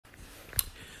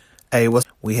Hey,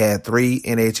 we had 3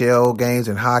 NHL games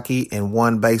in hockey and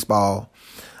 1 baseball.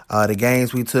 The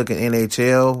games we took in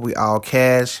NHL, we all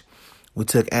cash. We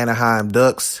took Anaheim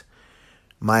Ducks,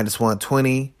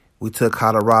 -120. We took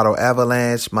Colorado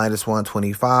Avalanche,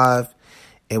 -125.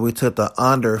 And we took the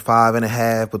under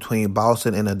 5.5 between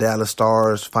Boston and the Dallas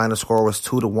Stars. Final score was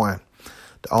 2-1.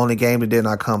 The only game that did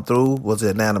not come through was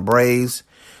the Atlanta Braves.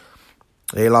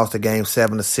 They lost the game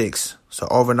 7-6. So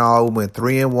overall, we went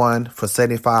 3-1 for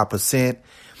 75%.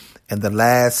 And my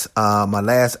last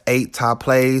 8 top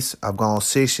plays, I've gone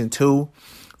 6-2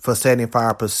 for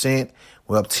 75%.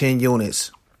 We're up 10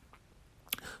 units.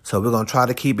 So we're going to try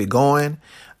to keep it going.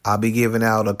 I'll be giving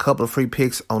out a couple of free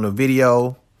picks on the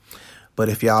video. But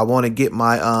if y'all want to get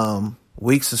my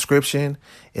week subscription,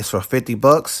 it's for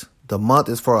 $50. The month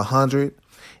is for $100.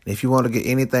 And if you want to get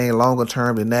anything longer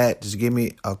term than that, just give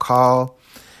me a call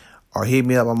or hit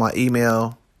me up on my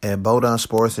email at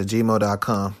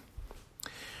bodunsports@gmail.com.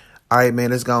 All right,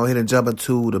 man, let's go ahead and jump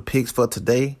into the picks for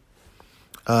today.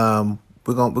 We're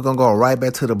gonna go right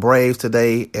back to the Braves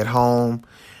today at home.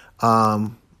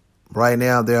 Right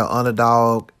now, they're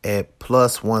underdog at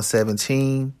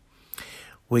 +117.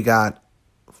 We got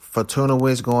Fortuna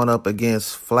Wins going up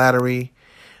against Flattery.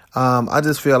 I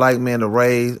just feel like, man,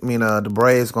 the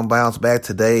Braves gonna bounce back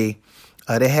today.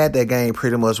 They had that game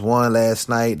pretty much won last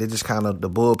night. They just the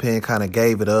bullpen kind of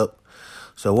gave it up.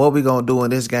 So what we're gonna do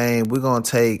in this game, we're gonna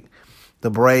take the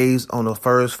Braves on the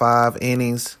first 5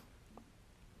 innings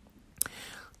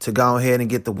to go ahead and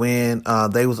get the win.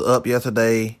 They was up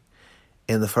yesterday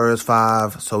in the first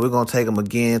 5, so we're gonna take them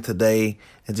again today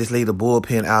and just leave the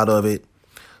bullpen out of it.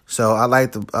 So I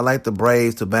like the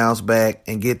Braves to bounce back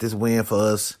and get this win for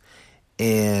us,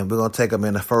 and we're gonna take them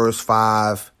in the first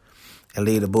 5 and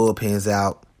leave the bullpens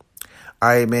out. All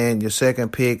right, man. Your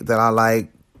second pick that I like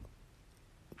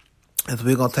is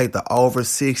we're gonna take the over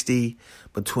 60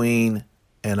 between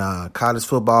college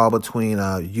football between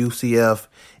UCF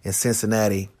and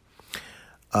Cincinnati.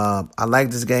 I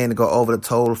like this game to go over the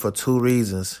total for 2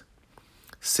 reasons.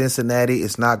 Cincinnati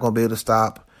is not going to be able to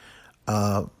stop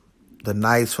the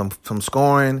Knights from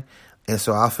scoring, and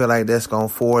so I feel like that's going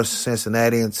to force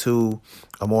Cincinnati into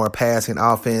a more passing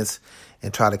offense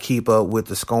and try to keep up with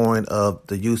the scoring of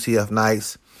the UCF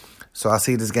Knights. So I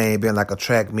see this game being like a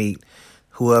track meet,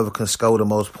 whoever can score the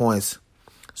most points.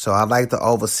 So I like the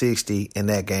over 60 in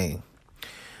that game.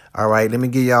 All right, let me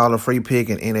give y'all a free pick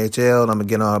in NHL, and I'm going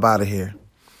to get on up out of here.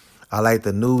 I like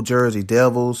the New Jersey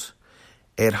Devils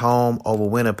at home over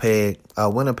Winnipeg.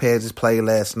 Winnipeg just played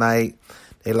last night.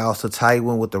 They lost a tight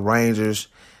one with the Rangers.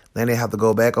 Then they have to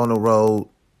go back on the road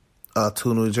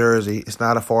to New Jersey. It's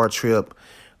not a far trip,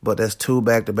 but that's 2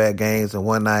 back-to-back games in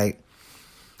one night.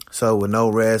 So with no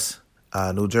rest,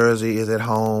 New Jersey is at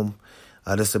home.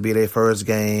 This will be their first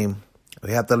game.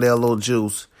 We have to lay a little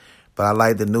juice, but I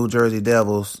like the New Jersey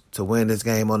Devils to win this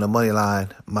game on the money line,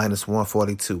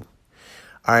 -142.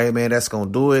 All right, man, that's going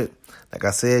to do it. Like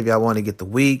I said, if y'all want to get the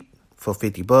week for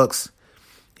 $50,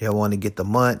 if y'all want to get the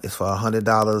month, it's for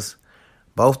 $100.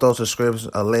 Both those subscriptions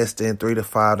are less than $3 to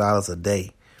 $5 a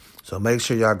day. So make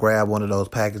sure y'all grab one of those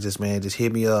packages, man. Just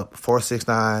hit me up,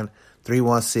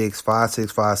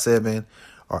 469-316-5657,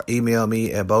 or email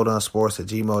me at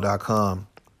bodunsports@gmail.com.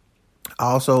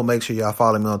 Also, make sure y'all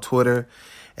follow me on Twitter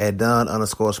at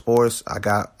Dunn_sports. I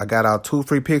got out 2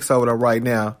 free picks over there right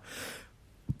now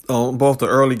on both the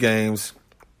early games.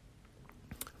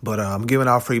 But I'm giving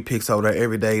out free picks over there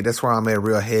every day. That's where I'm at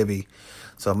real heavy.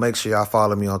 So make sure y'all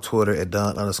follow me on Twitter at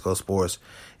Dunn_sports.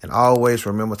 And always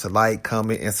remember to like,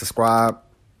 comment, and subscribe.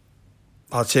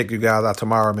 I'll check you guys out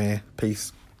tomorrow, man.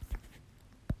 Peace.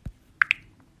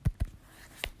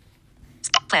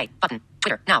 Play button.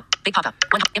 Twitter now. Big pop up.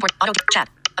 1 import auto chat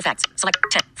effects. Select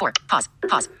 10 4 pause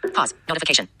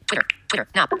notification. Twitter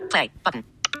now. Play button.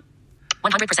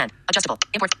 100% adjustable.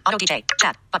 Import auto DJ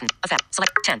chat button effect.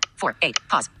 Select 10 4 8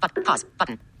 pause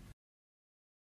button.